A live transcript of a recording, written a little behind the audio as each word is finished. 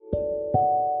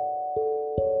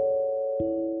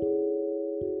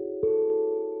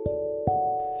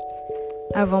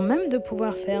Avant même de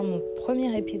pouvoir faire mon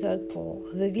premier épisode pour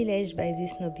The Village by the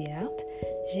Snobby Art,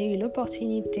 j'ai eu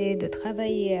l'opportunité de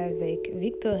travailler avec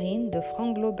Victorine de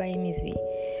FranGlo by Ms Vee.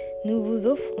 Nous vous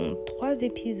offrons 3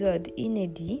 épisodes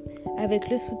inédits avec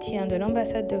le soutien de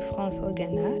l'ambassade de France au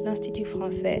Ghana, l'Institut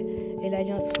français et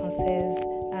l'Alliance française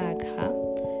à Accra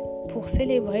pour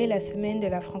célébrer la semaine de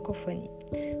la francophonie.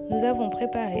 Nous avons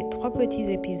préparé 3 petits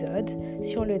épisodes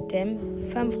sur le thème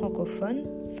Femmes francophones,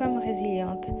 femmes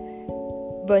résilientes.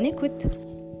 Bonne écoute!